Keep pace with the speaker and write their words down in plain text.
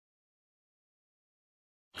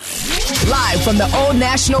Live from the Old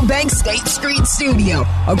National Bank State Street Studio,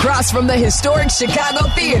 across from the historic Chicago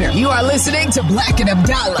Theater, you are listening to Bleck and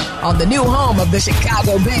Abdalla on the new home of the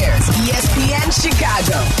Chicago Bears, ESPN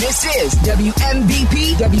Chicago. This is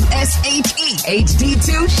WMVP WSHE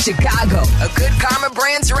HD2 Chicago, a Good Karma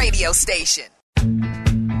Brands radio station.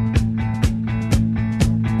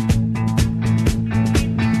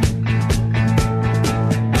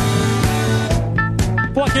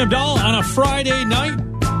 Bleck Abdalla on a Friday night.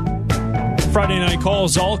 Friday night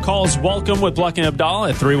calls, all calls welcome with Bleck and Abdalla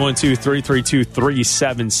at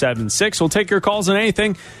 312-332-3776. We'll take your calls on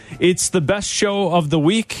anything. It's the best show of the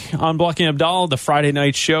week on Bleck and Abdalla, the Friday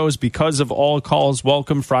night shows, because of all calls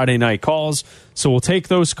welcome Friday night calls. So we'll take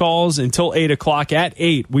those calls until 8 o'clock. At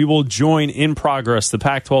 8, we will join in progress the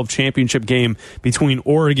Pac-12 championship game between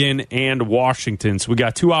Oregon and Washington. So we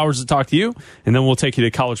got 2 hours to talk to you, and then we'll take you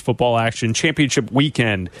to college football action, championship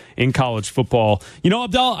weekend in college football. You know,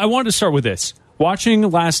 Abdalla, I wanted to start with this. Watching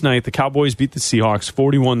last night, the Cowboys beat the Seahawks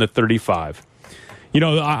 41-35. You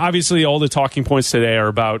know, obviously all the talking points today are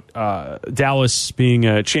about Dallas being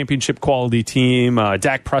a championship quality team.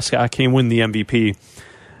 Dak Prescott can win the MVP.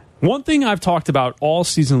 One thing I've talked about all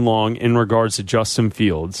season long in regards to Justin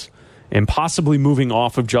Fields and possibly moving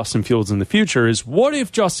off of Justin Fields in the future is, what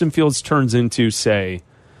if Justin Fields turns into, say,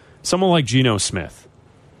 someone like Geno Smith?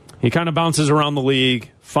 He kind of bounces around the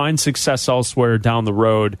league, finds success elsewhere down the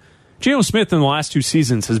road. Geno Smith in the last 2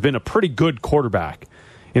 seasons has been a pretty good quarterback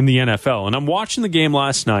in the NFL. And I'm watching the game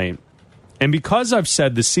last night, and because I've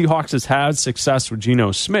said the Seahawks has had success with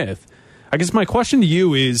Geno Smith, I guess my question to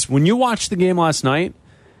you is, when you watched the game last night,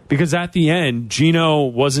 because at the end, Geno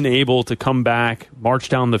wasn't able to come back, march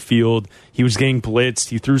down the field. He was getting blitzed.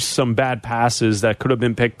 He threw some bad passes that could have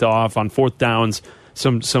been picked off on fourth downs,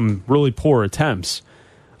 some really poor attempts.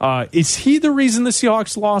 Is he the reason the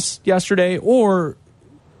Seahawks lost yesterday, or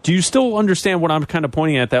do you still understand what I'm kind of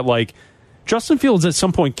pointing at, that like Justin Fields at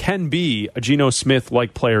some point can be a Geno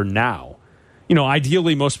Smith-like player now? You know,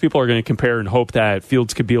 ideally, most people are going to compare and hope that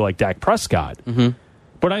Fields could be like Dak Prescott. Mm-hmm.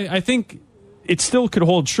 But I think it still could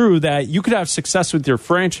hold true that you could have success with your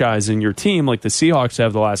franchise and your team like the Seahawks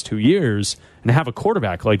have the last 2 years and have a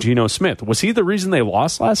quarterback like Geno Smith. Was he the reason they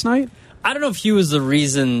lost last night? I don't know if he was the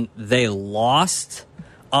reason they lost,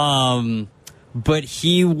 but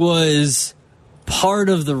he was part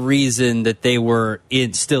of the reason that they were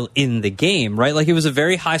still in the game, right? Like, it was a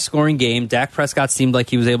very high-scoring game. Dak Prescott seemed like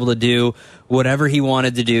he was able to do whatever he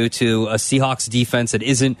wanted to do to a Seahawks defense that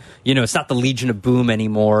isn't, you know, it's not the Legion of Boom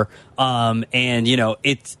anymore. And, you know,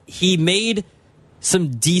 he made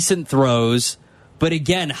some decent throws, but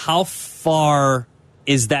again, how far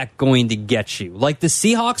is that going to get you? Like, the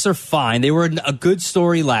Seahawks are fine. They were a good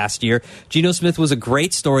story last year. Geno Smith was a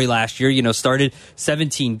great story last year. You know, started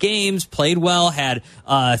 17 games, played well, had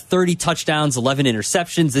 30 touchdowns, 11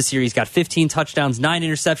 interceptions. This year he's got 15 touchdowns, 9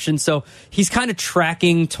 interceptions. So he's kind of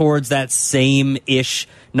tracking towards that same-ish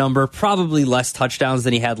number, probably less touchdowns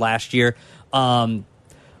than he had last year. But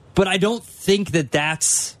I don't think that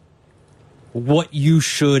that's what you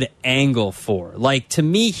should angle for. Like, to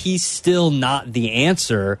me, he's still not the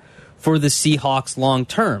answer for the Seahawks long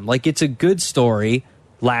term. Like, it's a good story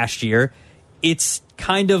last year. It's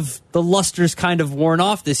kind of, the luster's kind of worn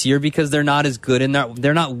off this year because they're not as good and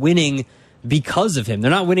they're not winning because of him.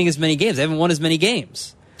 They're not winning as many games. They haven't won as many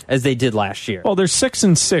games as they did last year. Well, they're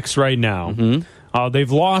 6-6 right now. Mm-hmm.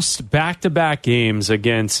 They've lost back-to-back games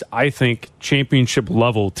against, I think,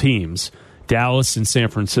 championship-level teams, Dallas and San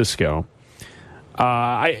Francisco.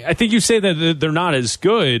 I think you say that they're not as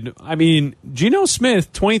good. I mean, Geno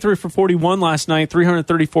Smith, 23 for 41 last night,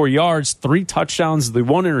 334 yards, 3 touchdowns, the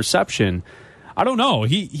 1 interception. I don't know.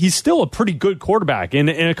 He's still a pretty good quarterback,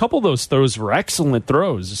 and a couple of those throws were excellent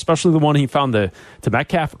throws, especially the one he found to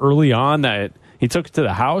Metcalf early on that he took to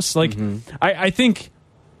the house. Like, I think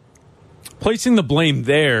placing the blame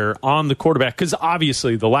there on the quarterback, because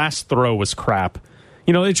obviously the last throw was crap.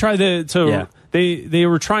 You know, they tried to They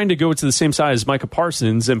were trying to go to the same side as Micah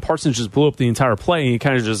Parsons, and Parsons just blew up the entire play, and he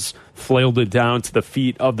kind of just flailed it down to the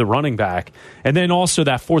feet of the running back. And then also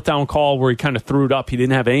that fourth down call where he kind of threw it up. He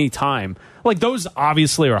didn't have any time. Like, those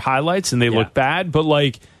obviously are highlights, and they look bad, but,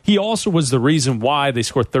 like, he also was the reason why they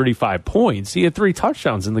scored 35 points. He had 3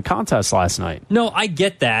 touchdowns in the contest last night. No, I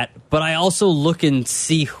get that, but I also look and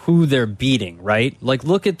see who they're beating, right? Like,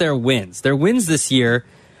 look at their wins. Their wins this year,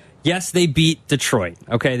 yes, they beat Detroit.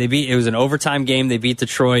 Okay, it was an overtime game. They beat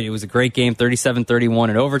Detroit. It was a great game, 37-31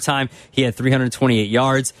 in overtime. He had 328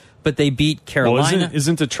 yards, but they beat Carolina. Well,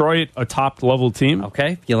 isn't Detroit a top-level team?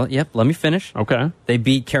 Okay, yep, let me finish. Okay. They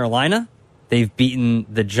beat Carolina. They've beaten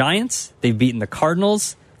the Giants. They've beaten the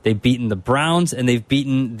Cardinals. They've beaten the Browns, and they've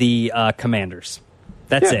beaten the Commanders.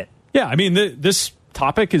 That's it. Yeah, I mean, this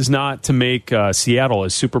topic is not to make Seattle a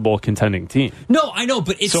Super Bowl contending team. No, I know,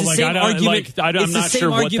 but it's the same argument. I'm not sure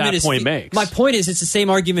what that point makes. My point is, it's the same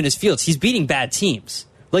argument as Fields. He's beating bad teams.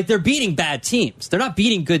 Like, they're beating bad teams. They're not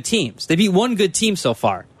beating good teams. They beat one good team so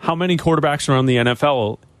far. How many quarterbacks around the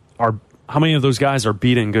NFL how many of those guys are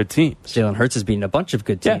beating good teams? Jalen Hurts is beating a bunch of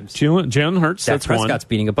good teams. Yeah, Jalen Hurts, Dak that's Prescott's one.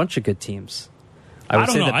 beating a bunch of good teams. I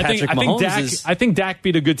don't know. I think Dak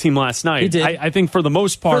beat a good team last night. He did. I think for the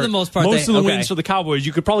most part, most of the wins for the Cowboys,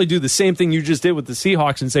 you could probably do the same thing you just did with the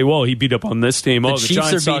Seahawks and say, well, he beat up on this team. The the Chiefs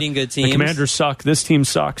Giants are beating good teams. The Commanders suck. This team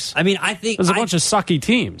sucks. I mean, I think there's a bunch of sucky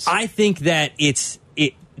teams. I think that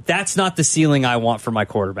that's not the ceiling I want for my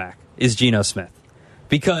quarterback is Geno Smith,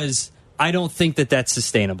 because I don't think that that's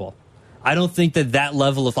sustainable. I don't think that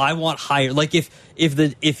level of, I want higher. Like if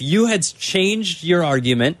you had changed your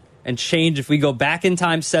argument and if we go back in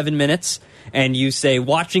time 7 minutes and you say,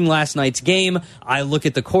 watching last night's game, I look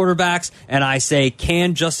at the quarterbacks and I say,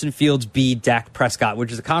 can Justin Fields be Dak Prescott?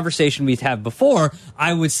 Which is a conversation we've had before.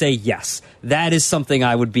 I would say yes. That is something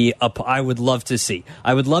I would love to see.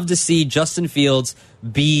 I would love to see Justin Fields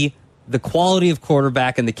be the quality of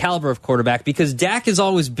quarterback and the caliber of quarterback, because Dak has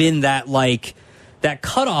always been that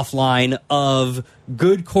cutoff line of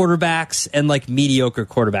good quarterbacks and mediocre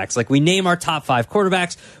quarterbacks. Like, we name our top 5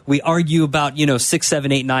 quarterbacks, we argue about 6,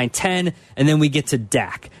 7, 8, 9, 10, and then we get to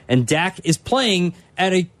Dak. And Dak is playing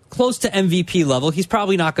at a close to MVP level. He's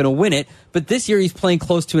probably not going to win it, but this year he's playing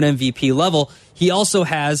close to an MVP level. He also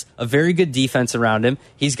has a very good defense around him.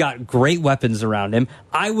 He's got great weapons around him.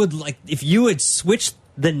 If you had switched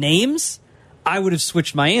the names, I would have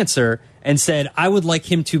switched my answer and said I would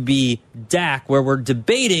like him to be Dak, where we're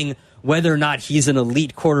debating whether or not he's an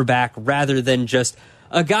elite quarterback rather than just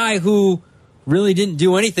a guy who really didn't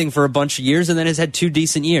do anything for a bunch of years and then has had 2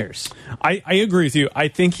 decent years. I agree with you. I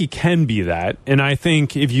think he can be that. And I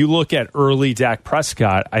think if you look at early Dak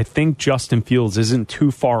Prescott, I think Justin Fields isn't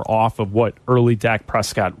too far off of what early Dak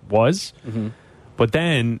Prescott was. Mm-hmm. But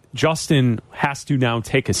then Justin has to now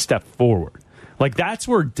take a step forward. That's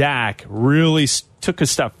where Dak really took a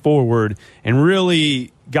step forward and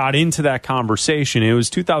really got into that conversation. It was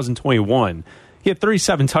 2021. He had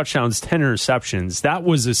 37 touchdowns, 10 interceptions. That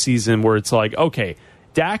was a season where it's like, okay,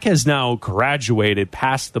 Dak has now graduated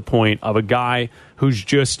past the point of a guy who's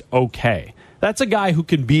just okay. That's a guy who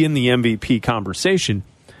can be in the MVP conversation.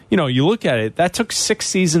 You look at it, that took 6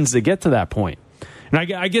 seasons to get to that point. And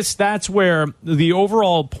I guess that's where the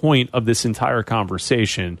overall point of this entire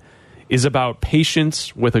conversation is about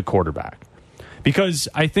patience with a quarterback. Because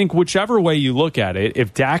I think whichever way you look at it,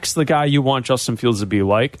 if Dak's the guy you want Justin Fields to be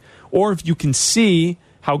like, or if you can see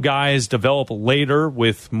how guys develop later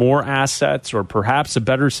with more assets or perhaps a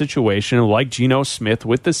better situation like Geno Smith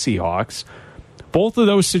with the Seahawks, both of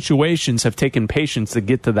those situations have taken patience to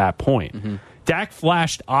get to that point. Mm-hmm. Dak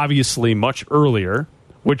flashed obviously much earlier,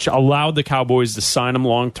 which allowed the Cowboys to sign him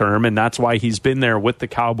long term, and that's why he's been there with the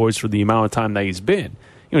Cowboys for the amount of time that he's been.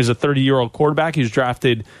 He's a 30-year-old quarterback. He was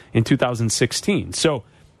drafted in 2016. So,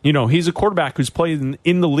 he's a quarterback who's played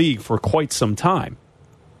in the league for quite some time.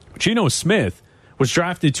 Geno Smith was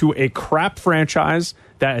drafted to a crap franchise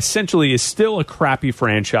that essentially is still a crappy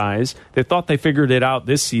franchise. They thought they figured it out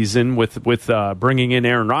this season with bringing in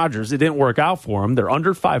Aaron Rodgers. It didn't work out for them. They're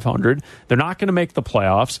under 500. They're not going to make the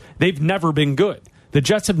playoffs. They've never been good. The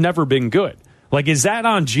Jets have never been good. Is that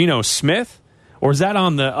on Geno Smith? Or is that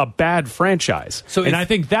on a bad franchise? And I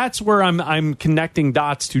think that's where I'm connecting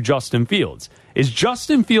dots to Justin Fields. Is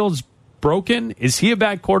Justin Fields broken? Is he a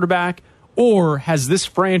bad quarterback? Or has this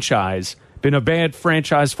franchise been a bad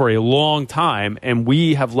franchise for a long time and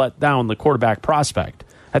we have let down the quarterback prospect?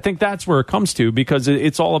 I think that's where it comes to, because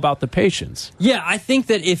it's all about the patience. Yeah, I think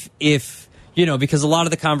that if because a lot of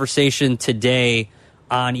the conversation today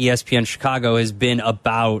on ESPN Chicago has been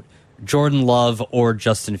about Jordan Love or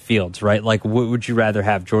Justin Fields, right? What would you rather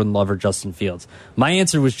have, Jordan Love or Justin Fields? My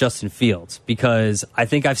answer was Justin Fields, because I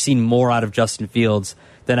think I've seen more out of Justin Fields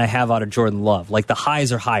than I have out of Jordan Love. The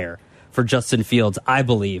highs are higher for Justin Fields, I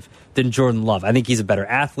believe, than Jordan Love. I think he's a better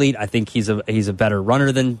athlete. I think he's a better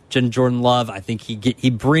runner than Jordan Love. I think he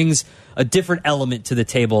brings a different element to the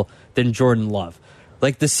table than Jordan Love.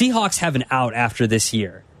 The Seahawks have an out after this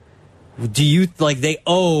year. Do you they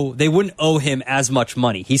wouldn't owe him as much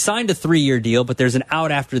money? He signed a 3-year deal, but there's an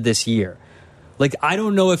out after this year. I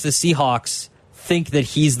don't know if the Seahawks think that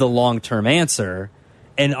he's the long-term answer,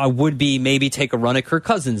 and would be maybe take a run at Kirk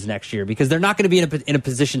Cousins next year, because they're not going to be in a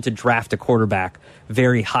position to draft a quarterback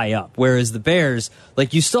very high up. Whereas the Bears,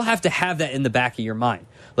 you still have to have that in the back of your mind.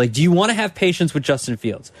 Like, do you want to have patience with Justin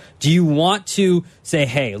Fields? Do you want to say,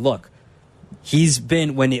 hey, look, he's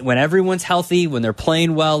been, when everyone's healthy, when they're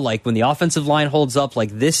playing well, like when the offensive line holds up, like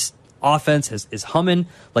this offense is humming,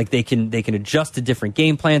 like they can adjust to different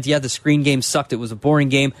game plans. Yeah, the screen game sucked. It was a boring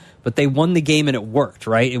game, but they won the game and it worked,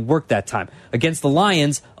 right? It worked that time. Against the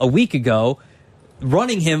Lions a week ago,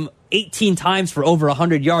 running him 18 times for over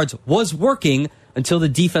 100 yards was working until the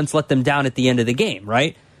defense let them down at the end of the game,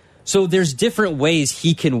 right? So there's different ways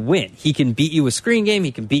he can win. He can beat you with screen game.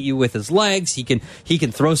 He can beat you with his legs. He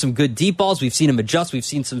can throw some good deep balls. We've seen him adjust. We've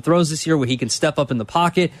seen some throws this year where he can step up in the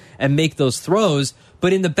pocket and make those throws.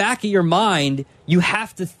 But in the back of your mind, you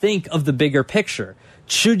have to think of the bigger picture.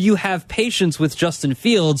 Should you have patience with Justin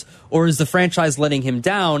Fields, or is the franchise letting him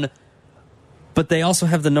down? But they also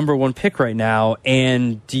have the number 1 pick right now,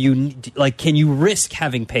 and can you risk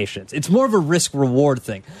having patience? It's more of a risk-reward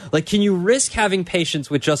thing. Like, can you risk having patience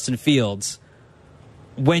with Justin Fields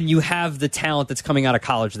when you have the talent that's coming out of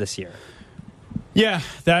college this year? Yeah,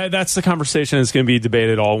 that's the conversation that's going to be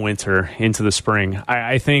debated all winter into the spring.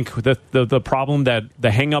 I think the problem, that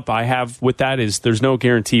the hang-up I have with that is there's no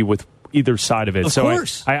guarantee with either side of it. Of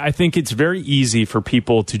course. I think it's very easy for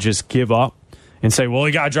people to just give up and say, well,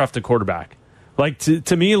 you got to draft a quarterback. Like,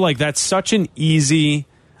 to me, like, that's such an easy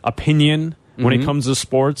opinion when it comes to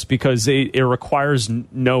sports, because it requires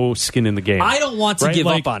no skin in the game. I don't want to give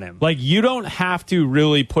up on him. Like, you don't have to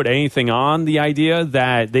really put anything on the idea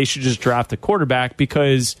that they should just draft a quarterback,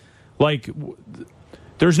 because, like,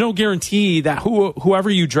 there's no guarantee that whoever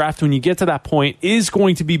you draft when you get to that point is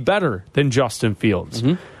going to be better than Justin Fields.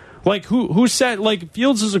 Like, who said, like,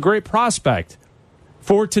 Fields is a great prospect.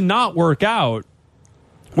 For it to not work out,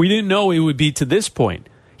 we didn't know it would be to this point.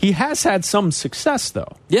 He has had some success,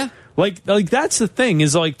 though. Yeah. Like that's the thing,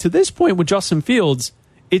 is, like, to this point with Justin Fields,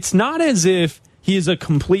 it's not as if he is a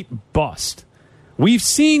complete bust. We've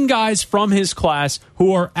seen guys from his class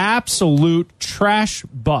who are absolute trash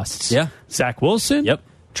busts. Yeah. Zach Wilson. Yep.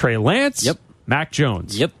 Trey Lance. Yep. Mac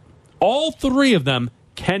Jones. Yep. All 3 of them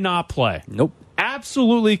cannot play. Nope.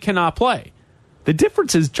 Absolutely cannot play. The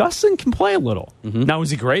difference is Justin can play a little. Now,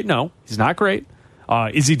 is he great? No, he's not great.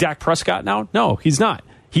 Is he Dak Prescott now? No, he's not.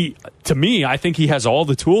 To me, I think he has all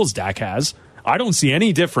the tools Dak has. I don't see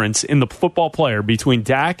any difference in the football player between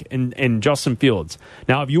Dak and Justin Fields.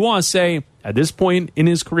 Now, if you want to say at this point in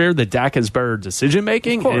his career that Dak has better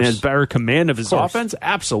decision-making and has better command of his offense,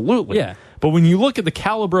 absolutely. Yeah. But when you look at the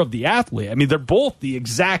caliber of the athlete, I mean, they're both the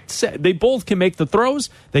exact set. They both can make the throws.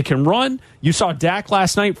 They can run. You saw Dak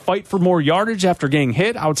last night fight for more yardage after getting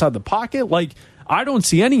hit outside the pocket. Like, I don't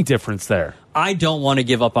see any difference there. I don't want to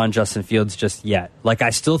give up on Justin Fields just yet. Like, I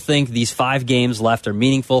still think these 5 games left are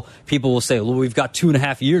meaningful. People will say, well, we've got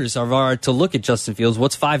 2.5 years to look at Justin Fields.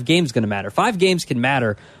 What's 5 games going to matter? 5 games can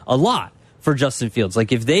matter a lot for Justin Fields.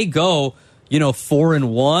 Like, if they go,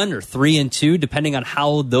 4-1 or 3-2, depending on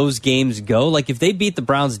how those games go, like, if they beat the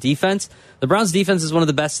Browns defense is one of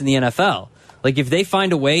the best in the NFL. Like, if they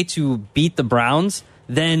find a way to beat the Browns,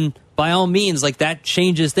 then by all means, like, that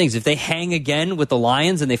changes things. If they hang again with the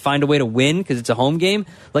Lions and they find a way to win because it's a home game,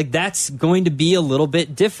 like, that's going to be a little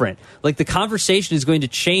bit different. Like, the conversation is going to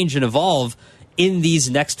change and evolve in these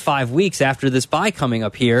next 5 weeks after this bye coming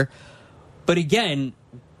up here. But again,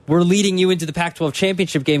 we're leading you into the Pac-12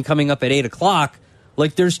 championship game coming up at 8 o'clock.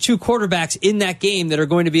 Like, there's 2 quarterbacks in that game that are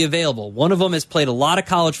going to be available. One of them has played a lot of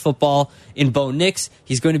college football in Bo Nix.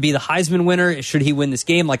 He's going to be the Heisman winner should he win this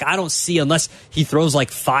game. Like, I don't see, unless he throws like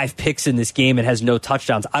 5 picks in this game and has no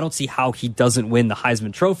touchdowns, I don't see how he doesn't win the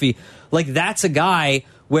Heisman Trophy. Like, that's a guy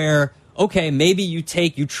where, okay, maybe you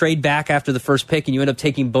trade back after the first pick and you end up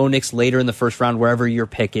taking Bo Nix later in the first round, wherever your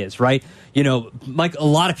pick is, right? Mike, a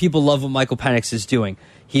lot of people love what Michael Penix is doing.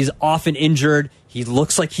 He's often injured. He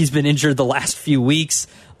looks like he's been injured the last few weeks.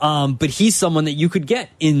 But he's someone that you could get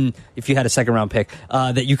in, if you had a second-round pick,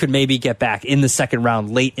 that you could maybe get back in the second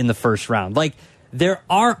round, late in the first round. Like, there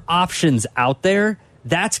are options out there.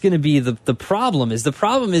 That's going to be the problem. The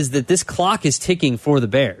problem is that this clock is ticking for the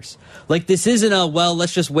Bears. Like, this isn't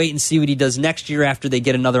let's just wait and see what he does next year after they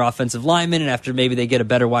get another offensive lineman and after maybe they get a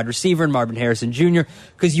better wide receiver in Marvin Harrison Jr.,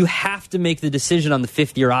 because you have to make the decision on the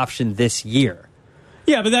 5th-year option this year.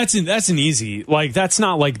 Yeah, but that's an easy, like, that's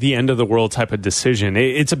not like the end of the world type of decision.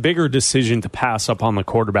 It's a bigger decision to pass up on the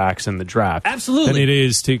quarterbacks in the draft. Absolutely. Than it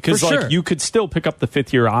is to, because, like, sure, you could still pick up the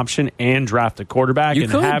 5th-year option and draft a quarterback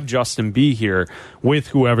have Justin be here with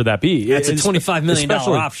whoever that be. That's a $25 million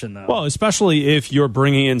option, though. Well, especially if you're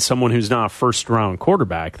bringing in someone who's not a first-round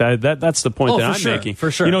quarterback. That's the point that I'm making. For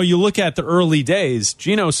sure. You look at the early days,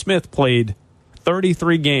 Geno Smith played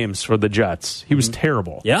 33 games for the Jets. He was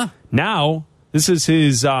terrible. Yeah. Now, This is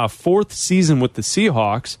his fourth season with the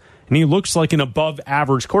Seahawks, and he looks like an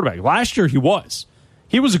above-average quarterback. Last year, he was.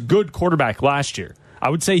 He was a good quarterback last year. I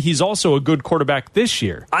would say he's also a good quarterback this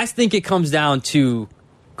year. I think it comes down to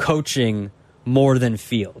coaching more than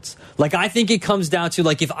Fields. Like, I think it comes down to,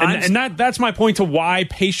 like, if I'm... And that's my point to why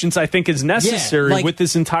patience, I think, is necessary with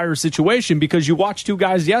this entire situation, because you watched two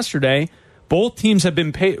guys yesterday. Both teams have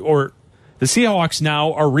been paid, or the Seahawks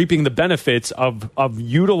now are reaping the benefits of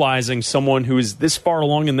utilizing someone who is this far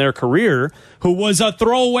along in their career, who was a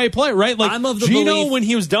throwaway player, right? Like, I'm of the Gino, belief, when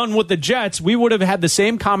he was done with the Jets, we would have had the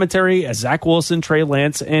same commentary as Zach Wilson, Trey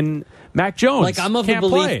Lance, and Mac Jones. Like, I'm of the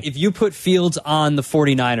belief, if you put Fields on the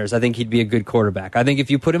 49ers, I think he'd be a good quarterback. I think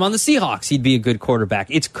if you put him on the Seahawks, he'd be a good quarterback.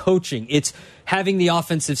 It's coaching. It's having the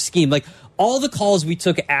offensive scheme. Like, all the calls we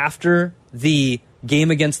took after the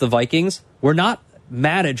game against the Vikings were not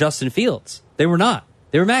mad at Justin Fields. They were not.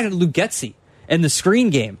 They were mad at Luke Getsy and the screen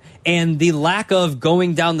game and the lack of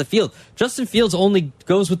going down the field. Justin Fields only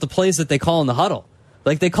goes with the plays that they call in the huddle.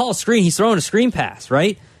 Like, they call a screen, he's throwing a screen pass,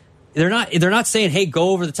 right? They're not saying, hey,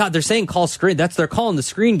 go over the top. They're saying call screen. They're calling the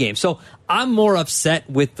screen game. So I'm more upset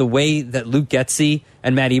with the way that Luke Getsy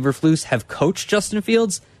and Matt Eberflus have coached Justin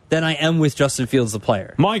Fields than I am with Justin Fields, the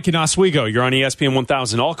player. Mike in Oswego, you're on ESPN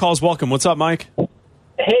 1000. All calls welcome. What's up, Mike?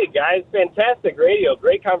 Hey, guys. Fantastic radio.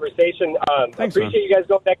 Great conversation. Thanks, appreciate man. you guys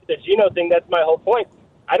going back to the Geno thing. That's my whole point.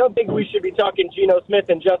 I don't think we should be talking Geno Smith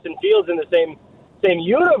and Justin Fields in the same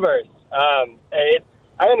universe. I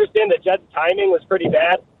understand that Jets' timing was pretty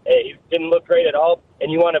bad. He didn't look great at all,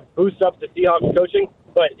 and you want to boost up the Seahawks coaching.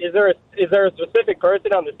 But is there a specific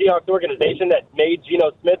person on the Seahawks organization that made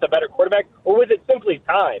Geno Smith a better quarterback, or was it simply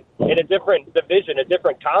time in a different division, a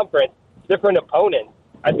different conference, different opponent?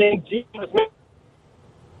 I think Geno Smith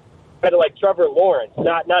kind of like Trevor Lawrence,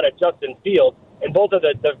 not a Justin Fields, and both of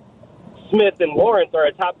the Smith and Lawrence are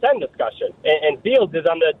a top 10 discussion, and Fields is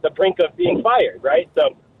on the brink of being fired, right?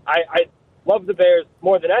 So I love the Bears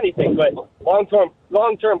more than anything, but long-term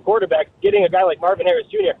quarterbacks, getting a guy like Marvin Harris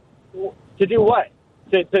Jr. to do what?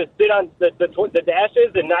 To sit on the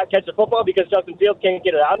dashes and not catch a football because Justin Fields can't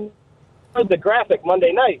get it out? The graphic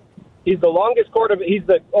Monday night. He's the longest quarterback. He's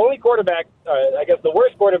the only quarterback, I guess the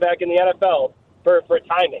worst quarterback in the NFL for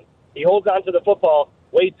timing. He holds on to the football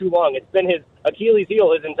way too long. It's been his Achilles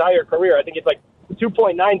heel his entire career. I think it's like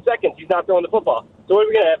 2.9 seconds he's not throwing the football. So what are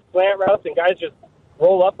we going to have, slant routes and guys just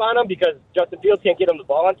roll up on him because Justin Fields can't get him the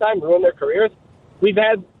ball on time, ruin their careers? We've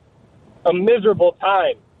had a miserable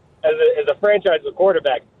time as a franchise with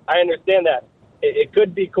quarterbacks. I understand that. It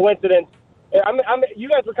could be coincidence. You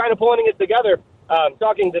guys were kind of pulling it together,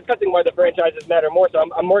 discussing why the franchises matter more. So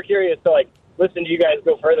I'm more curious to listen to you guys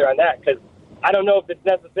go further on that, because I don't know if it's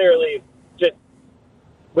necessarily just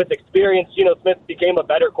with experience Geno Smith became a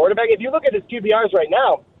better quarterback. If you look at his QBRs right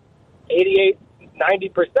now, 88,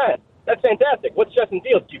 90%. That's fantastic. What's Justin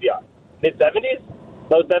Fields' QBR? Mid-70s?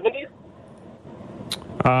 Low 70s? You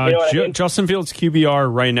know what I mean? Justin Fields'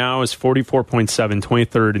 QBR right now is 44.7,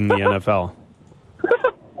 23rd in the NFL.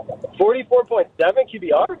 44.7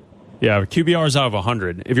 QBR? Yeah, QBR is out of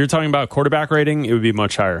 100. If you're talking about quarterback rating, it would be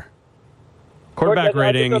much higher. Quarterback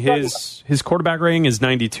rating, his quarterback rating is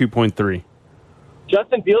 92.3.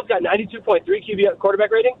 Justin Fields got 92.3 QB quarterback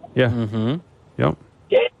rating? Yeah. Mm-hmm. Yep.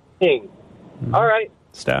 Dang. Mm-hmm. All right.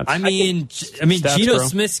 Stats. I mean, Stats, Geno bro.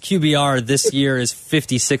 Smith's QBR this year is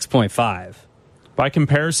 56.5. By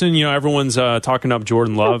comparison, everyone's talking up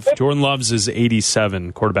Jordan Love. Jordan Love's is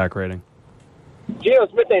 87 quarterback rating. Geno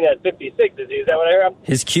Smith ain't at 56, is he? Is that what I heard?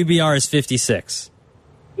 His QBR is 56.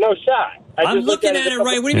 No shot. I'm looking at it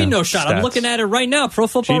right. What do you mean no shot? Stats. I'm looking at it right now.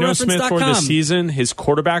 Geno Smith for the season, his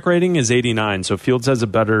quarterback rating is 89. So Fields has a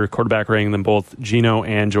better quarterback rating than both Geno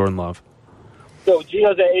and Jordan Love. So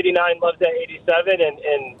Geno's at 89, Love's at 87,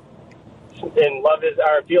 and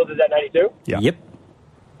Fields is at 92? Yeah. Yep.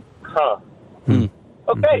 Huh.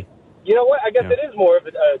 Okay. You know what? I guess it is more of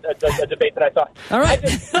a debate than I thought. All right.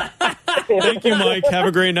 Thank you, Mike. Have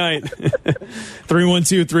a great night.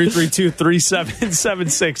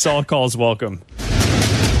 312-332-3776. All calls welcome.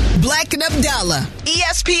 Bleck and Abdalla,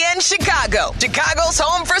 ESPN Chicago, Chicago's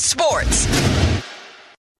home for sports.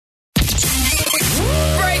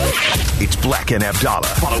 It's Bleck and Abdalla.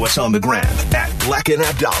 Follow us on the gram at Bleck and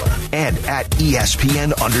Abdalla and at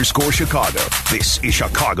ESPN_Chicago. This is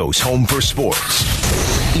Chicago's home for sports.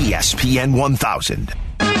 ESPN 1000.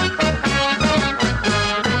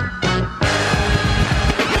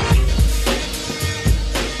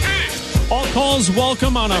 All calls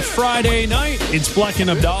welcome on a Friday night. It's Bleck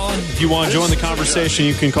and Abdalla. If you want to join the conversation,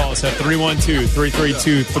 you can call us at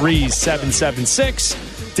 312-332-3776.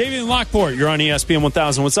 David in Lockport, you're on ESPN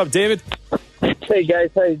 1000. What's up, David? Hey guys,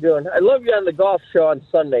 how you doing? I love you on the golf show on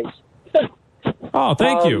Sundays. Oh,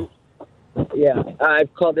 thank you. Yeah,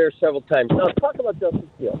 I've called there several times. Now, talk about Justin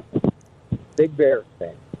Fields. Big Bears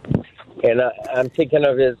fan. And I'm thinking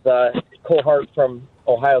of his cohort from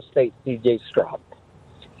Ohio State, C.J. Stroud,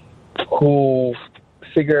 who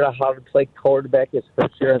figured out how to play quarterback his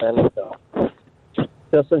first year in the NFL.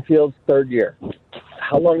 Justin Fields' third year.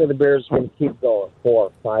 How long are the Bears going to keep going?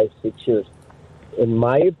 4, 5, 6 years? In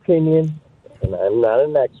my opinion, and I'm not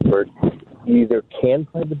an expert, you either can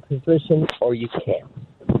play the position or you can't.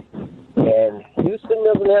 And Houston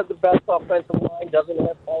doesn't have the best offensive line, doesn't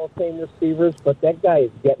have Hall of Fame receivers, but that guy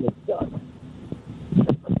is getting it done.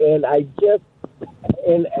 And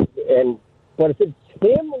what if it's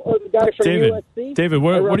him or the guy from USC? David,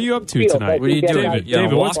 what are you up to tonight? What are you doing?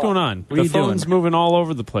 David, what's going on? What are you the phone's doing? moving all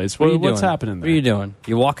over the place. What's happening there? What are you doing?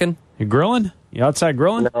 You walking? You grilling? You outside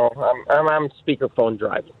grilling? No, I'm speakerphone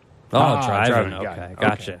driving. Driving. Got Okay, it.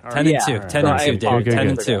 gotcha. Okay. 10 and 2. 10 and 2, David. Good. 10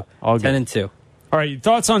 and 2. All good. 10 and 2. All right,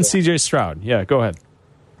 thoughts on C.J. Stroud? Yeah, go ahead.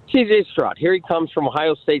 C.J. Stroud, here he comes from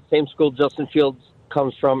Ohio State, same school Justin Fields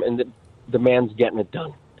comes from, and the man's getting it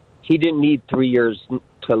done. He didn't need 3 years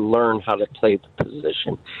to learn how to play the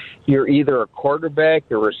position. You're either a quarterback,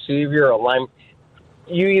 a receiver, a line.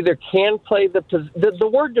 You either can play the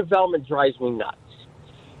word development drives me nuts.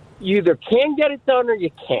 You either can get it done or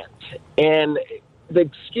you can't. And the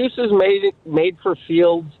excuses made for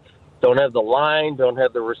Fields, don't have the line, don't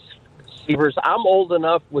have the receivers. I'm old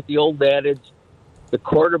enough with the old adage, the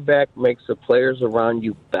quarterback makes the players around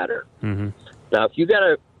you better. Mm-hmm. Now, if you got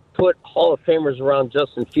to put Hall of Famers around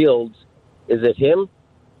Justin Fields, is it him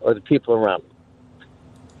or the people around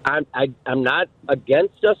him? I'm not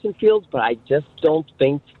against Justin Fields, but I just don't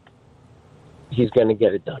think he's going to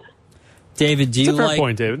get it done. David, do you like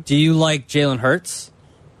Jalen Hurts?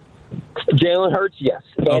 Jalen Hurts, yes.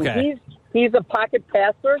 And okay. He's a pocket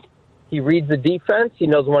passer. He reads the defense. He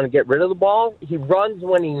knows when to get rid of the ball. He runs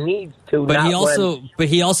when he needs to. But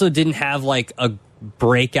he also didn't have like a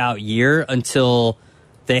breakout year until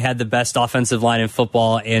they had the best offensive line in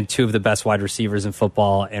football and 2 of the best wide receivers in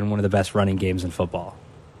football and one of the best running games in football.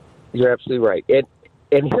 You're absolutely right. And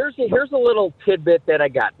here's a little tidbit that I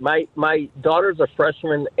got. My daughter's a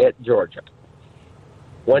freshman at Georgia.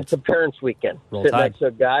 Went to Parents Weekend. Sitting next to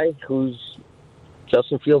a guy who's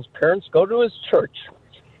Justin Fields' parents go to his church.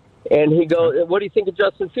 And he goes, what do you think of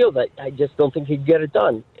Justin Fields? I just don't think he'd get it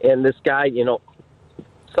done. And this guy,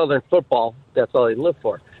 Southern football, that's all he lived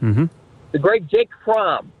for. Mm-hmm. The great Jake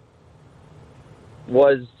Fromm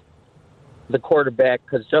was the quarterback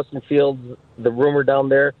because Justin Fields, the rumor down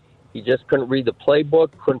there, he just couldn't read the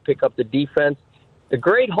playbook, couldn't pick up the defense. The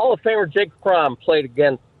great Hall of Famer Jake Fromm played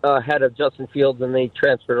ahead of Justin Fields, and they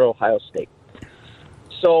transferred to Ohio State.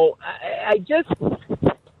 So I just,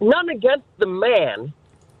 none against the man.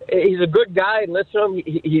 He's a good guy, and listen to him.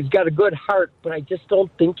 He's got a good heart, but I just don't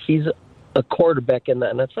think he's a quarterback in the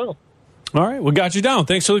NFL. All right, we got you down.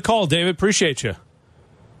 Thanks for the call, David. Appreciate you.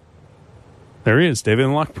 There he is, David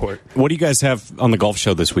in Lockport. What do you guys have on the golf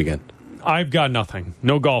show this weekend? I've got nothing.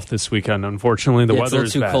 No golf this weekend, unfortunately. The weather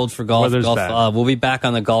is too bad. cold for golf. Bad. We'll be back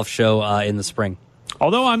on the golf show in the spring.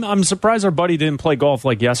 Although I'm surprised our buddy didn't play golf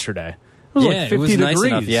like yesterday. It was like 50 it was degrees. nice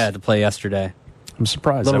enough, to play yesterday. I'm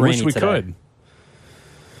surprised. I wish we could.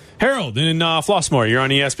 Harold in Flossmoor, you're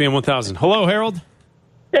on ESPN 1000. Hello, Harold.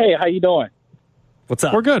 Hey, how you doing? What's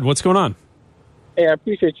up? We're good. What's going on? Hey, I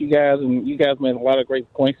appreciate you guys, and you guys made a lot of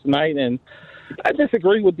great points tonight, and I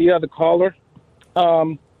disagree with the other caller.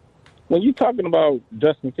 When you're talking about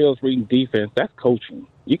Justin Fields reading defense, that's coaching.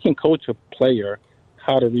 You can coach a player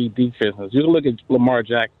how to read defenses. You look at Lamar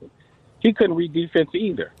Jackson. He couldn't read defense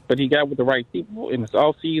either, but he got with the right people in his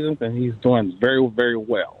off seasons, and he's doing very, very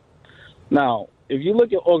well. Now, if you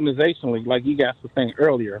look at organizationally, like you guys were saying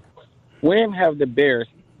earlier, when have the Bears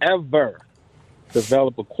ever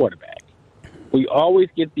developed a quarterback? We always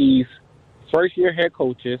get these first-year head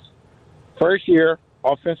coaches, first-year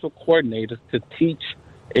offensive coordinators to teach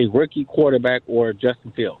a rookie quarterback or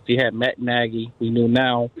Justin Fields. You had Matt Nagy. We knew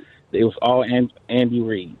now that it was all Andy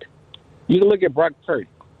Reid. You can look at Brock Purdy.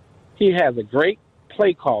 He has a great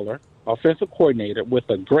play caller, offensive coordinator, with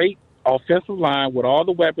a great offensive line with all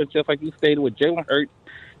the weapons, just like you stated with Jalen Hurts,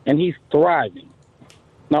 and he's thriving.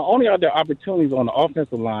 Not only are there opportunities on the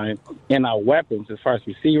offensive line and our weapons as far as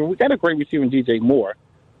receiver, we got a great receiver in DJ Moore,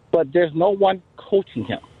 but there's no one coaching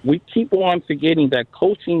him. We keep on forgetting that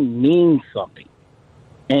coaching means something,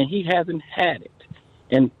 and he hasn't had it.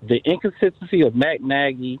 And the inconsistency of Matt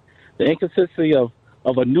Nagy, the inconsistency of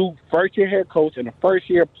a new first-year head coach and a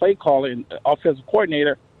first-year play caller and offensive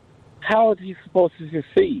coordinator, how is he supposed to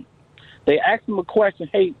succeed? They asked him a question,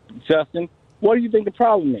 hey, Justin, What do you think the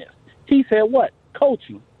problem is? He said what?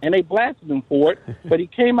 Coaching. And they blasted him for it, but he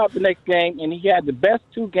came out the next game and he had the best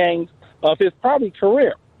 2 games of his probably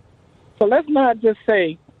career. So let's not just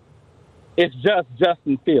say it's just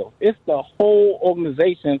Justin Fields. It's the whole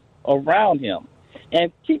organization around him.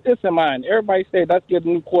 And keep this in mind. Everybody says let's get a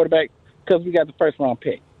new quarterback because we got the first-round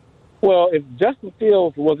pick. Well, if Justin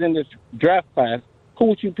Fields was in this draft class, who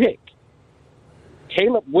would you pick?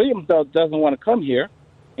 Caleb Williams doesn't want to come here.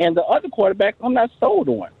 And the other quarterbacks, I'm not sold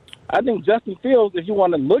on. I think Justin Fields, if you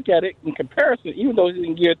want to look at it in comparison, even though he's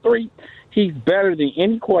in year 3, he's better than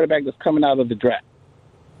any quarterback that's coming out of the draft.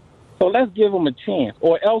 So let's give him a chance.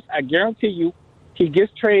 Or else, I guarantee you, he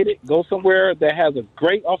gets traded, goes somewhere that has a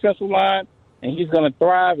great offensive line, and he's going to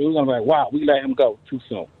thrive. And we're going to be like, wow, we let him go too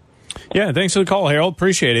soon. Yeah, thanks for the call, Harold.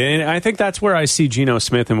 Appreciate it. And I think that's where I see Geno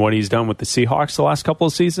Smith and what he's done with the Seahawks the last couple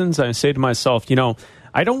of seasons. I say to myself,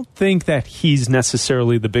 I don't think that he's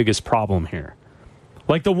necessarily the biggest problem here.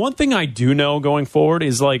 Like, the one thing I do know going forward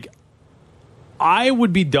is, like, I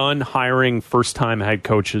would be done hiring first-time head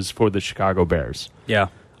coaches for the Chicago Bears. Yeah.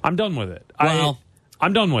 I'm done with it. Well,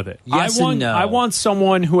 I'm done with it. Yes and no. I want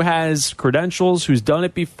someone who has credentials, who's done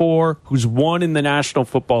it before, who's won in the National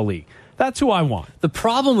Football League. That's who I want. The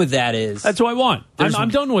problem with that is... That's who I want. I'm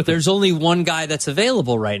done with it. There's only one guy that's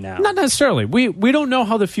available right now. Not necessarily. We don't know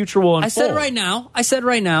how the future will unfold. I said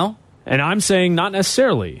right now. And I'm saying not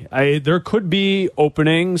necessarily. There could be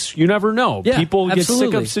openings. You never know. Yeah, people get absolutely.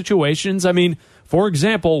 sick of situations. I mean, for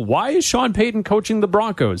example, why is Sean Payton coaching the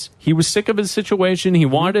Broncos? He was sick of his situation. He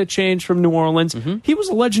wanted a change from New Orleans. He was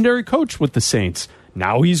a legendary coach with the Saints.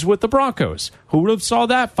 Now he's with the Broncos. Who would have saw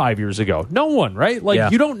that 5 years ago? No one, right?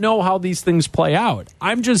 You don't know how these things play out.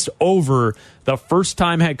 I'm just over the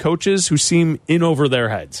first-time head coaches who seem in over their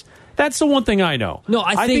heads. That's the one thing I know. No,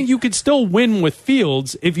 I think you could still win with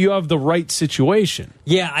Fields if you have the right situation.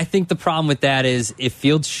 Yeah, I think the problem with that is if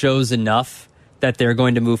Fields shows enough that they're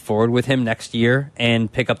going to move forward with him next year and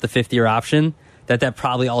pick up the 5th-year option, that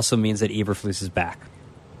probably also means that Eberflus is back.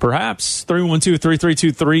 Perhaps.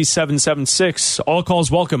 312-332-3776. All calls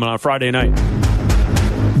welcome on a Friday night.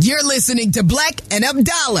 You're listening to Bleck and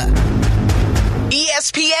Abdalla.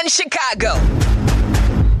 ESPN Chicago.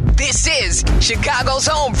 This is Chicago's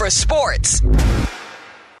home for sports.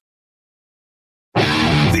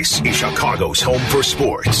 This is Chicago's home for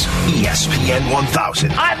sports. ESPN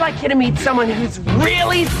 1000. I'd like you to meet someone who's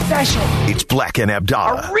really special. It's Bleck and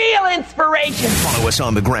Abdalla. A real inspiration. Follow us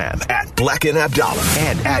on the gram at Bleck and Abdalla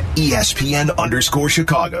and at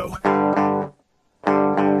ESPN_Chicago.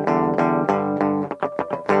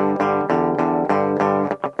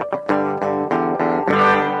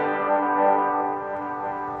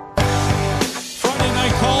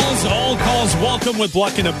 Welcome with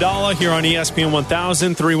Bleck and Abdalla here on ESPN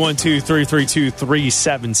 1000,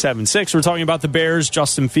 312-332-3776. We're talking about the Bears,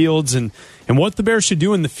 Justin Fields, and what the Bears should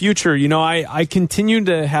do in the future. I continue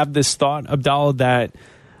to have this thought, Abdalla, that,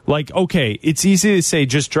 okay, it's easy to say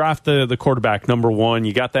just draft the quarterback, number 1.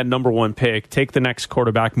 You got that number 1 pick. Take the next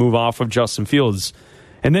quarterback, move off of Justin Fields.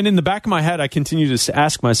 And then in the back of my head, I continue to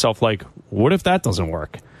ask myself, what if that doesn't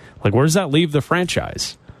work? Where does that leave the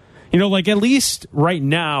franchise? At least right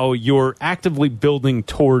now, you're actively building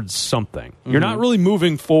towards something. You're not really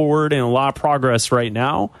moving forward in a lot of progress right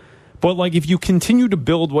now. But, if you continue to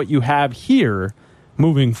build what you have here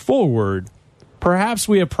moving forward, perhaps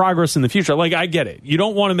we have progress in the future. I get it. You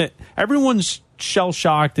don't want to everyone's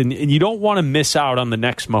shell-shocked, and you don't want to miss out on the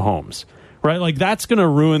next Mahomes. Right? That's going to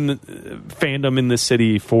ruin the fandom in this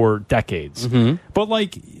city for decades. But,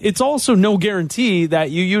 it's also no guarantee that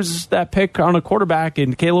you use that pick on a quarterback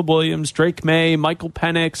in Caleb Williams, Drake May, Michael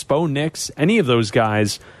Penix, Bo Nix. Any of those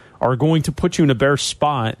guys are going to put you in a better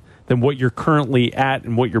spot than what you're currently at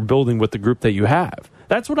and what you're building with the group that you have.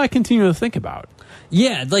 That's what I continue to think about.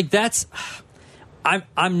 Yeah, that's...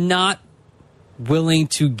 I'm not willing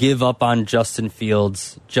to give up on Justin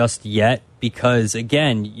Fields just yet because,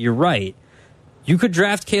 again, you're right. You could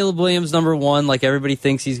draft Caleb Williams number 1, like everybody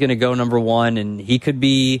thinks he's going to go number 1, and he could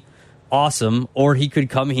be awesome, or he could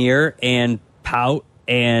come here and pout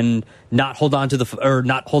and not hold on to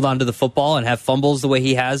the football and have fumbles the way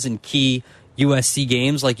he has in key USC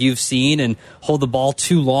games, like you've seen, and hold the ball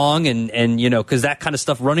too long, and because that kind of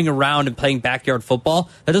stuff, running around and playing backyard football,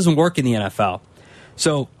 that doesn't work in the NFL.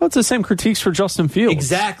 So it's the same critiques for Justin Fields.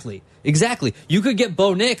 Exactly. You could get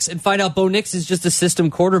Bo Nix and find out Bo Nix is just a system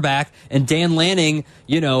quarterback, and Dan Lanning,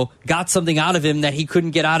 got something out of him that he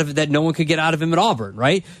couldn't get out of it, that no one could get out of him at Auburn,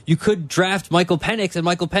 right? You could draft Michael Penix, and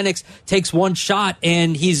Michael Penix takes one shot,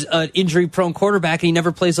 and he's an injury-prone quarterback, and he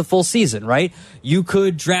never plays a full season, right? You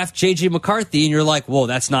could draft J.J. McCarthy, and you're like, whoa,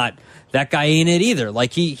 that's not, that guy ain't it either.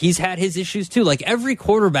 Like, he's had his issues too. Like, every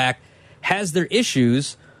quarterback has their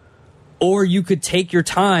issues. Or you could take your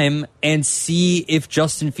time and see if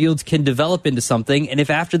Justin Fields can develop into something. And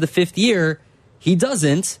if after the 5th year he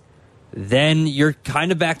doesn't, then you're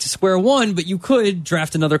kind of back to square one, but you could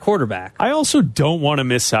draft another quarterback. I also don't want to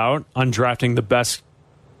miss out on drafting the best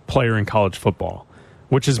player in college football,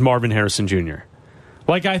 which is Marvin Harrison Jr.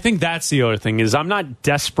 Like, I think that's the other thing, is I'm not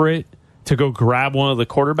desperate to go grab one of the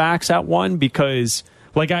quarterbacks at one, because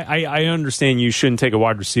like I understand you shouldn't take a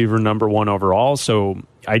wide receiver number 1 overall. So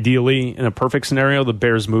ideally, in a perfect scenario, the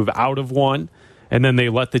Bears move out of 1, and then they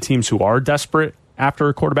let the teams who are desperate after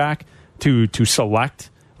a quarterback to select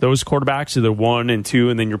those quarterbacks, either 1 and 2,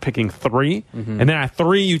 and then you're picking 3. And then at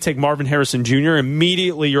 3, you take Marvin Harrison Jr.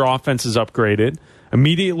 Immediately, your offense is upgraded.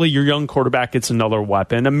 Immediately, your young quarterback gets another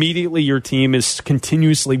weapon. Immediately, your team is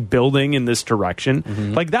continuously building in this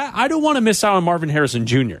direction. Like that, I don't want to miss out on Marvin Harrison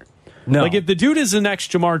Jr. No. Like, if the dude is the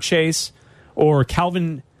next Jamar Chase or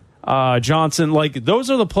Calvin Johnson, like, those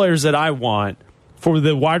are the players that I want for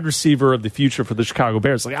the wide receiver of the future for the Chicago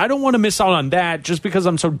Bears. Like, I don't want to miss out on that just because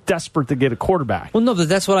I'm so desperate to get a quarterback. Well, no, but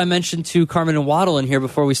that's what I mentioned to Carmen and Waddle in here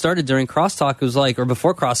before we started during Crosstalk. It was like, or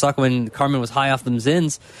before Crosstalk, when Carmen was high off them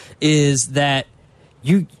Zins, is that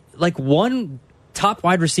you, like, one top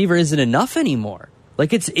wide receiver isn't enough anymore.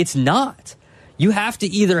 Like, it's not. You have to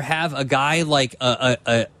either have a guy like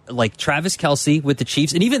like Travis Kelce with the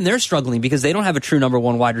Chiefs, and even they're struggling because they don't have a true number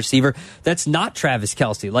 1 wide receiver that's not Travis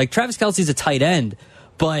Kelce. Like, Travis Kelce's a tight end,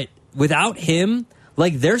 but without him,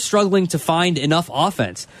 like, they're struggling to find enough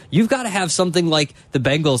offense. You've got to have something like the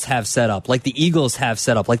Bengals have set up, like the Eagles have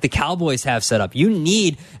set up, like the Cowboys have set up. You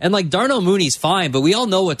need, and like Darnell Mooney's fine, but we all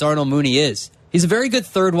know what Darnell Mooney is. He's a very good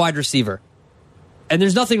 3rd wide receiver, and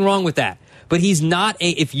there's nothing wrong with that. But he's not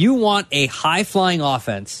if you want a high-flying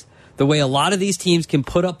offense, the way a lot of these teams can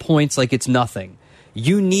put up points like it's nothing,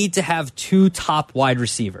 you need to have 2 top wide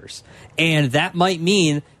receivers. And that might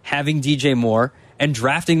mean having DJ Moore and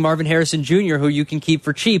drafting Marvin Harrison Jr., who you can keep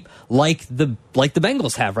for cheap, like the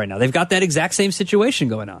Bengals have right now. They've got that exact same situation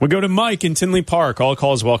going on. We go to Mike in Tinley Park. All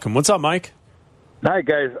calls welcome. What's up, Mike? Hi,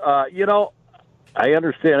 guys. I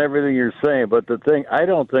understand everything you're saying, but the thing, I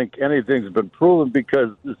don't think anything's been proven because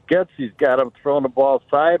this Getsy's got him throwing the ball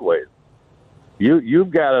sideways.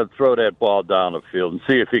 You've got to throw that ball down the field and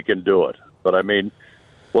see if he can do it. But, I mean,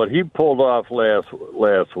 what he pulled off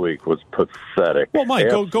last week was pathetic. Well, Mike,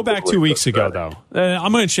 go back 2 weeks ago, though.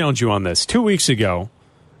 I'm going to challenge you on this. 2 weeks ago,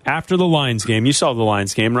 after the Lions game, you saw the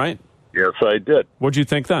Lions game, right? Yes, I did. What'd you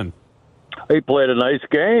think then? He played a nice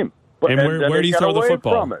game. And where do you throw the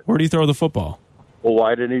football? Where do you throw the football? Well,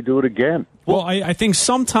 why didn't he do it again? Well, I think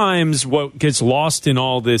sometimes what gets lost in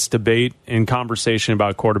all this debate and conversation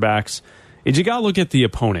about quarterbacks is you got to look at the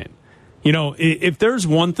opponent. You know, if there's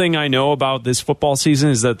one thing I know about this football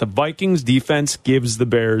season is that the Vikings defense gives the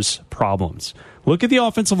Bears problems. Look at the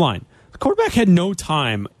offensive line. The quarterback had no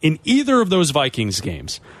time in either of those Vikings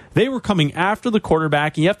games. They were coming after the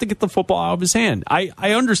quarterback, and you have to get the football out of his hand. I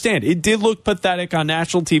understand. It did look pathetic on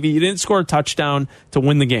national TV. You didn't score a touchdown to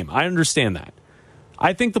win the game. I understand that.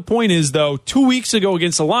 I think the point is, though, 2 weeks ago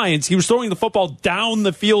against the Lions, he was throwing the football down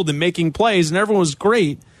the field and making plays, and everyone was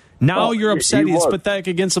great. Now you're upset he's pathetic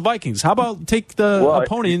against the Vikings. How about take the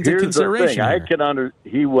opponent into consideration?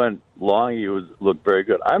 He went long. He looked very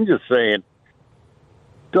good. I'm just saying,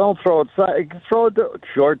 don't throw it. Throw it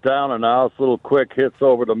short down and out, little quick hits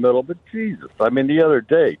over the middle. But Jesus, I mean, the other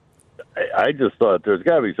day, I just thought there's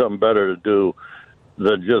got to be something better to do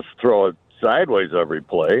than just throw it sideways every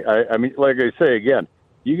play. I mean, like I say again,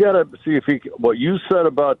 you got to see if what you said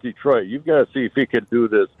about Detroit, you've got to see if he can do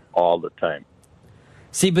this all the time.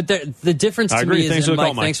 See, but the difference to me is,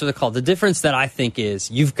 Mike, thanks for the call. The difference that I think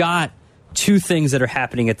is you've got 2 things that are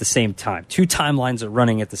happening at the same time. 2 timelines are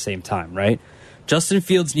running at the same time, right? Justin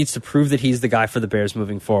Fields needs to prove that he's the guy for the Bears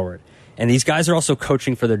moving forward. And these guys are also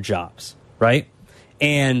coaching for their jobs, right?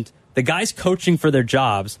 And the guys coaching for their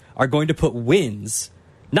jobs are going to put wins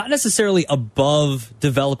not necessarily above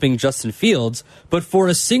developing Justin Fields, but for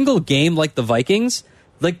a single game like the Vikings,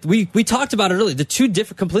 like we talked about it earlier, the 2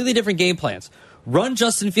 completely different game plans. Run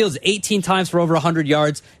Justin Fields 18 times for over 100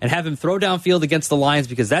 yards and have him throw downfield against the Lions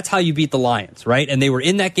because that's how you beat the Lions, right? And they were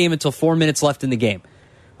in that game until 4 minutes left in the game.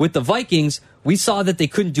 with the Vikings, we saw that they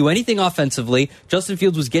couldn't do anything offensively. Justin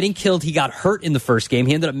Fields was getting killed. He got hurt in the first game.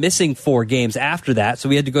 He ended up missing 4 games after that, so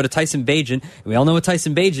we had to go to Tyson Bagent. And we all know what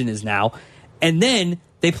Tyson Bagent is now. And then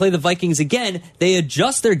they play the Vikings again. They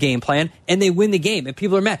adjust their game plan, and they win the game. And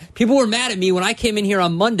people are mad. People were mad at me when I came in here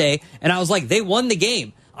on Monday, and I was like, they won the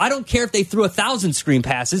game. I don't care if they threw 1,000 screen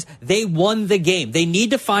passes. They won the game. They need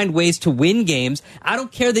to find ways to win games. I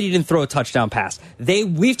don't care that he didn't throw a touchdown pass.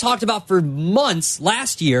 We've talked about for months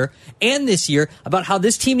last year and this year about how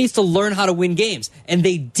this team needs to learn how to win games. And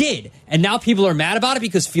they did. And now people are mad about it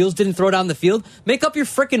because Fields didn't throw down the field. Make up your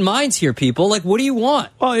freaking minds here, people. Like, what do you want?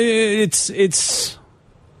 Well, it's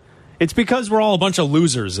because we're all a bunch of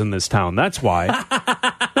losers in this town. That's why.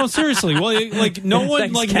 No, seriously. Well, like no one,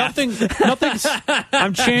 Thanks, like Cap. nothing's.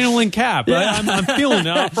 I'm channeling Cap. Right? I'm feeling it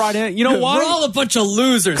on Friday. You know why? We're all a bunch of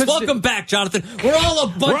losers. Welcome back, Jonathan. We're all a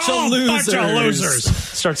bunch of losers.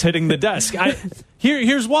 Starts hitting the desk.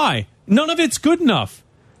 Here's why. None of it's good enough.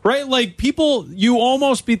 Right? Like people, you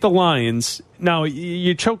almost beat the Lions. Now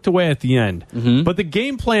you choked away at the end. Mm-hmm. But the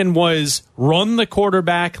game plan was run the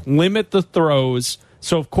quarterback, limit the throws.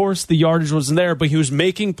 So, of course, the yardage wasn't there, but he was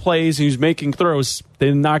making plays, he was making throws.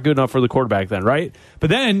 They're not good enough for the quarterback then, right? But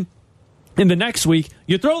then, in the next week,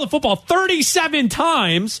 you throw the football 37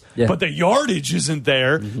 times, but the yardage isn't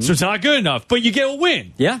there, so it's not good enough. But you get a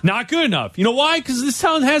win. Yeah. Not good enough. You know why? Because this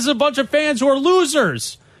town has a bunch of fans who are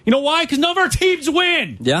losers. You know why? Because none of our teams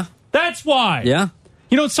win. Yeah. That's why. Yeah.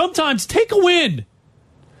 You know, sometimes take a win.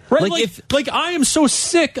 Right? Like I am so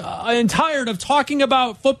sick and tired of talking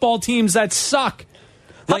about football teams that suck.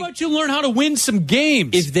 How about you learn how to win some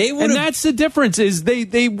games? If they would, and that's the difference is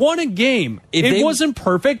they won a game. It wasn't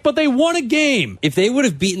perfect, but they won a game. If they would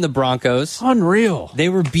have beaten the Broncos, unreal. They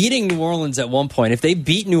were beating New Orleans at one point. If they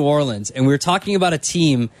beat New Orleans, and we were talking about a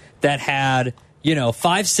team that had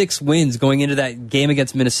 5-6 wins going into that game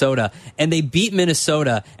against Minnesota, and they beat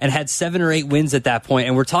Minnesota and had 7 or 8 wins at that point,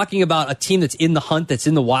 and we're talking about a team that's in the hunt, that's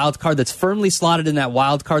in the wild card, that's firmly slotted in that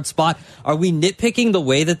wild card spot. Are we nitpicking the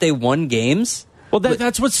way that they won games? Well,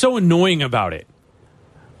 that's what's so annoying about it.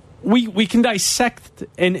 We can dissect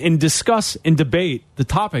and discuss and debate the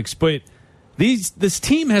topics, but this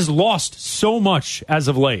team has lost so much as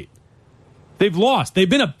of late. They've lost. They've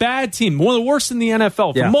been a bad team, one of the worst in the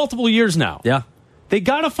NFL for multiple years now. Yeah. They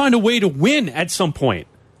got to find a way to win at some point.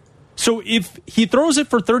 So if he throws it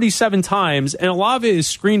for 37 times, and a lot of it is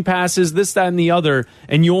screen passes, this, that, and the other,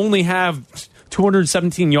 and you only have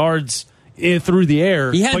 217 yards through the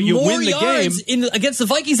air, he had but you more win the yards game against the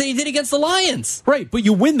Vikings than he did against the Lions. Right, but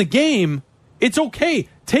you win the game. It's okay.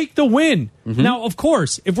 Take the win. Mm-hmm. Now, of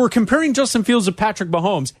course, if we're comparing Justin Fields to Patrick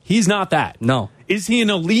Mahomes, he's not that. No. Is he an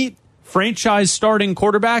elite franchise starting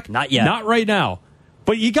quarterback? Not yet. Not right now.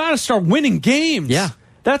 But you got to start winning games. Yeah.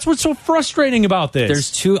 That's what's so frustrating about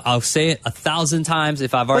this. I'll say it 1,000 times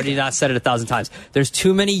if I've already not said it 1,000 times. There's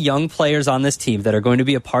too many young players on this team that are going to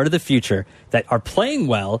be a part of the future that are playing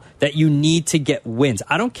well that you need to get wins.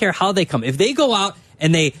 I don't care how they come. If they go out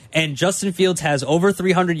and Justin Fields has over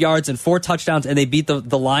 300 yards and 4 touchdowns and they beat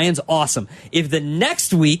the Lions, awesome. If the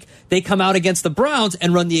next week they come out against the Browns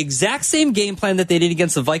and run the exact same game plan that they did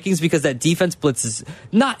against the Vikings because that defense blitzes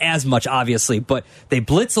not as much, obviously, but they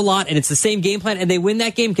blitz a lot and it's the same game plan and they win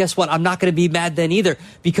that game, guess what? I'm not going to be mad then either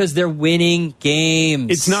because they're winning games.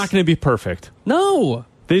 It's not going to be perfect. No.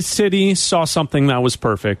 This city saw something that was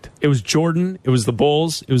perfect. It was Jordan. It was the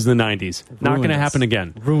Bulls. It was the 90s. Not going to happen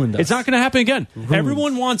again. Ruined us. It's not going to happen again.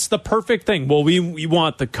 Everyone wants the perfect thing. Well, we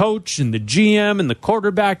want the coach and the GM and the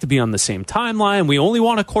quarterback to be on the same timeline. We only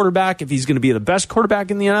want a quarterback if he's going to be the best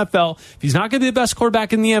quarterback in the NFL. If he's not going to be the best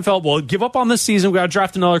quarterback in the NFL, well, give up on this season. We got to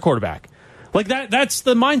draft another quarterback. Like that's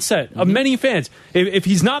the mindset of many fans. If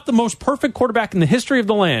he's not the most perfect quarterback in the history of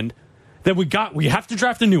the land, then we have to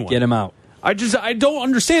draft a new one. Get him out. I don't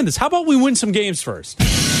understand this. How about we win some games first?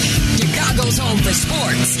 Chicago's home for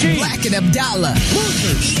sports. Bleck and Abdalla.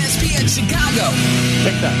 ESPN Chicago.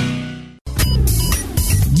 Take that.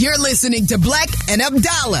 You're listening to Bleck and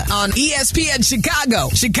Abdalla on ESPN Chicago.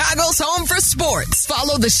 Chicago's home for sports.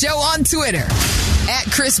 Follow the show on Twitter at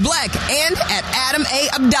Chris Bleck and at Adam A.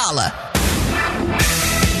 Abdalla.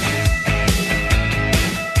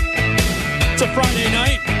 It's a Friday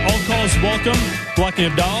night. All calls welcome. Bleck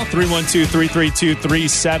and Abdalla,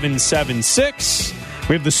 312-332-3776.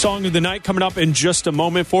 We have the song of the night coming up in just a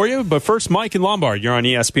moment for you. But first, Mike in Lombard. You're on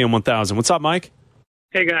ESPN 1000. What's up, Mike?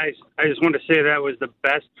 Hey, guys. I just wanted to say that was the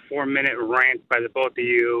best 4-minute rant by the both of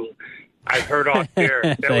you I've heard all year.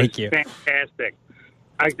 That Thank was you. Fantastic.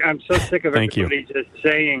 I'm so sick of everybody just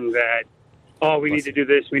saying that, we need to do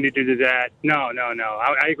this, we need to do that. No.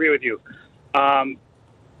 I agree with you.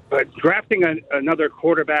 But drafting another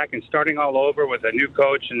quarterback and starting all over with a new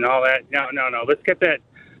coach and all that, no. Let's get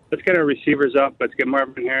our receivers up. Let's get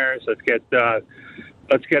Marvin Harris. Let's get a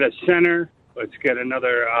center. Let's get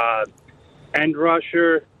another end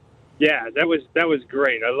rusher. Yeah, that was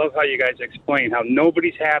great. I love how you guys explain how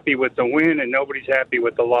nobody's happy with the win and nobody's happy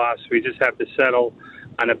with the loss. We just have to settle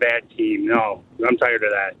on a bad team. No, I'm tired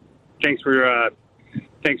of that. Thanks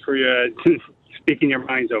for your speaking your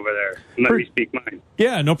minds over there. And let me speak mine.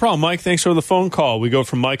 Yeah, no problem, Mike. Thanks for the phone call. We go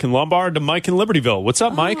from Mike in Lombard to Mike in Libertyville. What's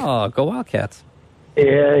up, Mike? Oh, go Wildcats.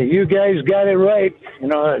 Yeah, you guys got it right.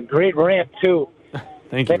 A great rant, too.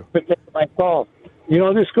 Thank you. Thanks for taking my call.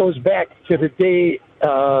 This goes back to the day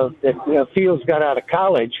that Fields got out of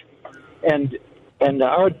college, and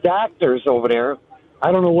our doctors over there,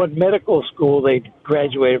 I don't know what medical school they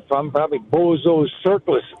graduated from, probably Bozo's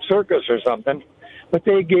Circus or something, but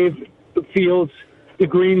they gave Fields the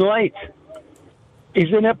green light.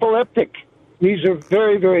 He's an epileptic. These are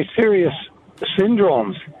very, very serious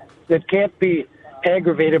syndromes that can't be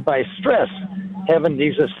aggravated by stress. Having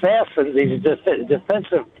these assassins, these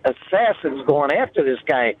defensive assassins going after this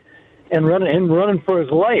guy and running for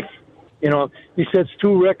his life. He sets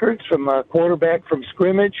 2 records from a quarterback from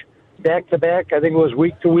scrimmage, back to back. I think it was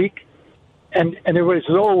week to week. And everybody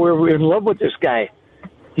says, "Oh, we're in love with this guy."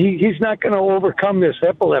 He's not going to overcome this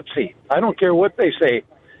epilepsy. I don't care what they say.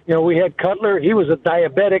 We had Cutler. He was a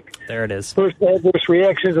diabetic. There it is. First adverse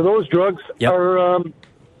reactions to those drugs are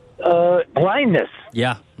blindness.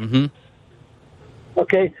 Yeah. Mm-hmm.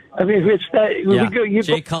 Okay. I mean, it's that. Yeah.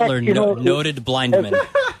 Jay Cutler, noted blindman.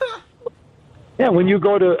 Yeah, when you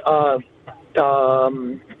go to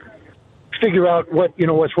figure out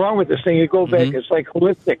what's wrong with this thing, you go back. It's like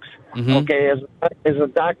holistics. Mm-hmm. Okay, as a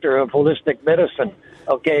doctor of holistic medicine.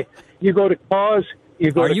 Okay, you go to cause.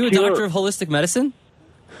 Are you a doctor of holistic medicine?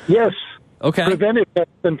 Yes. Okay. Preventive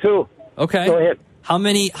medicine too. Okay. Go ahead. How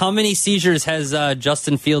many seizures has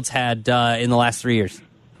Justin Fields had in the last 3 years?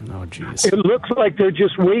 Oh, jeez. It looks like they're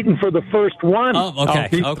just waiting for the first one. Oh, okay.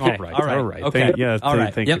 Okay. All right. Okay. All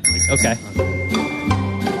right. Thank you. Okay.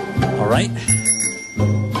 All right.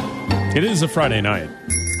 It is a Friday night.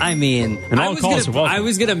 I mean, and I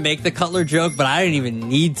was gonna make the Cutler joke, but I didn't even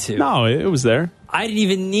need to. No, it was there. I didn't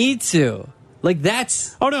even need to. Like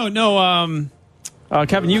that's. Oh no.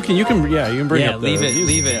 Kevin, you can bring up. Leave it.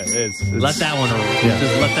 It's, let that one.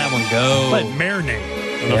 Just let that one go. Let it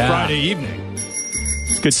marinate on a Friday evening.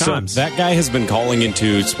 It's good times. So that guy has been calling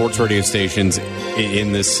into sports radio stations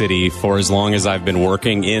in this city for as long as I've been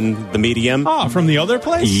working in the medium. Oh, from the other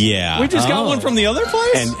place? Yeah. We just got one from the other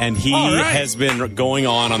place? And he has been going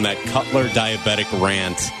on that Cutler diabetic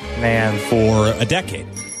rant for a decade.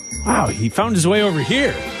 Wow, he found his way over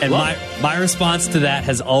here. And my response to that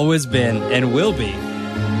has always been, and will be,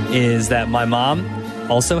 is that my mom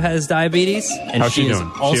also has diabetes, and How's she is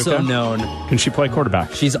doing? also okay? known. Can she play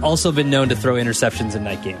quarterback? She's also been known to throw interceptions in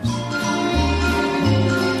night games.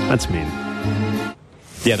 That's mean.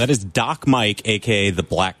 Yeah, that is Doc Mike, a.k.a. the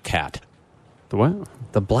Black Cat. The what?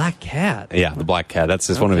 The Black Cat? Yeah, the Black Cat. That's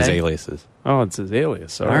just one of his aliases. Oh, it's his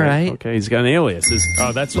alias. All right. Okay, he's got an alias.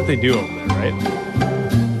 That's what they do over there, right?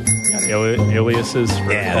 Got aliases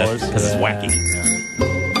for callers. Because it's wacky.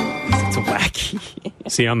 It's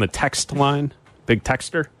wacky. See on the text line? Big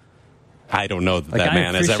texter? I don't know that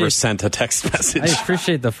man has ever sent a text message. I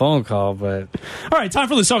appreciate the phone call, but... All right, time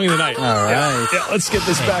for the song of the night. All right. Yeah, let's get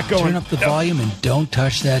this back going. Turn up the volume and don't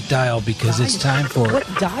touch that dial because it's time for... What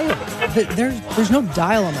dial? There's no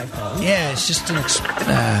dial on my phone. Yeah, it's just an...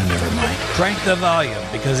 never mind. Crank the volume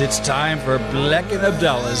because it's time for Bleck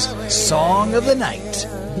Abdalla's Song of the Night.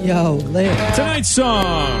 Yo, later. Tonight's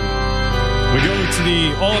song. We go to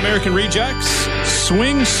the All-American Rejects,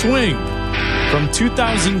 Swing Swing, from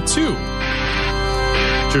 2002.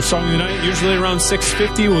 It's your song of the night, usually around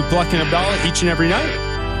 6:50 with Bleck and Abdalla each and every night.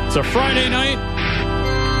 It's a Friday night.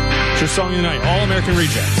 It's your song of the night, All-American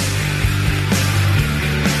Rejects.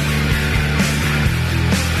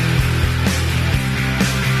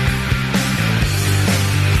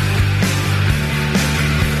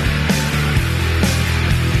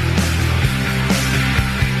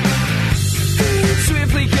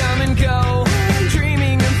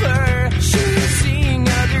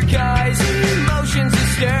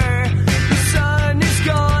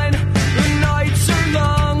 Nights are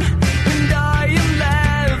long, and I am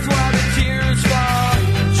left while the tears fall.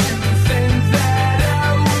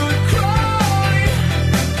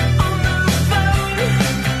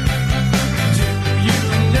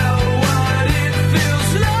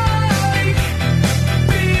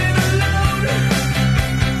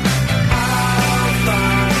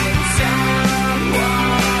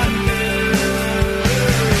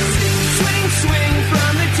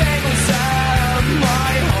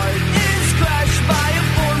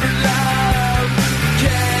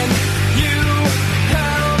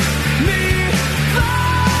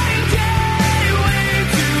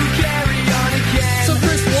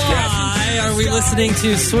 listening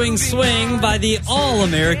to Swing Swing by the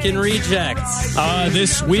All-American Rejects.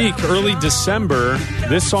 This week, early December,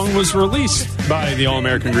 this song was released by the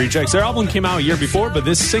All-American Rejects. Their album came out a year before, but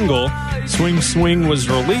this single, Swing Swing, was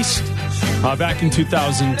released back in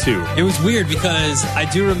 2002. It was weird because I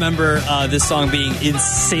do remember this song being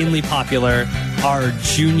insanely popular our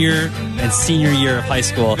junior and senior year of high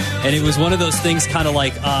school. And it was one of those things kind of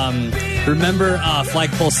like, remember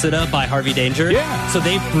Flagpole Sitta by Harvey Danger? Yeah. So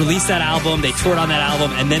they released that album, they toured on that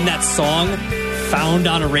album, and then that song found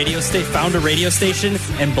a radio station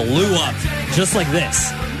and blew up just like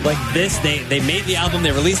this. Like this, they made the album,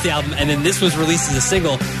 they released the album, and then this was released as a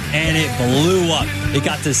single, and it blew up. It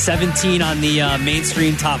got to 17 on the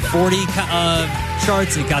mainstream top 40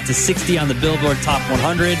 charts. It got to 60 on the Billboard Top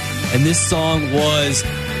 100, and this song was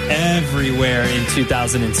everywhere in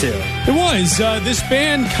 2002. It was. This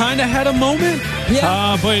band kind of had a moment,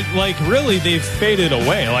 but like really, they've faded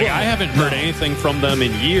away. Like I haven't heard anything from them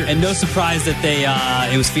in years. And no surprise that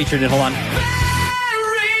it was featured in. Hold on.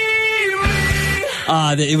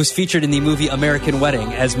 It was featured in the movie American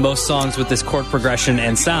Wedding, as most songs with this chord progression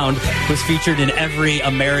and sound was featured in every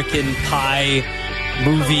American Pie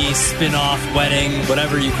movie, spin-off, wedding,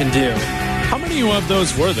 whatever you can do. How many of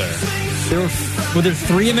those were there? Were there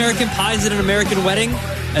 3 American Pies at an American wedding?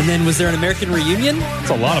 And then was there an American reunion? It's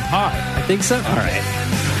a lot of pie. I think so. All right.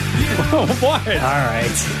 What? All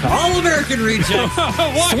right. All-American Rejects.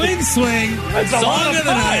 Swing, swing. That's song of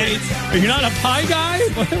the night. Are you not a pie guy?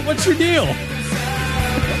 What's your deal?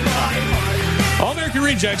 All-American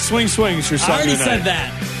Rejects, Swing Swing is your song I already of the night. said that.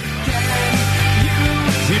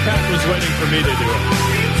 Z-Pack was waiting for me to do it.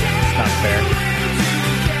 It's not fair.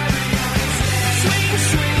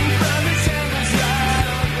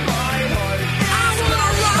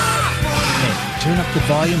 Turn up the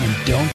volume and don't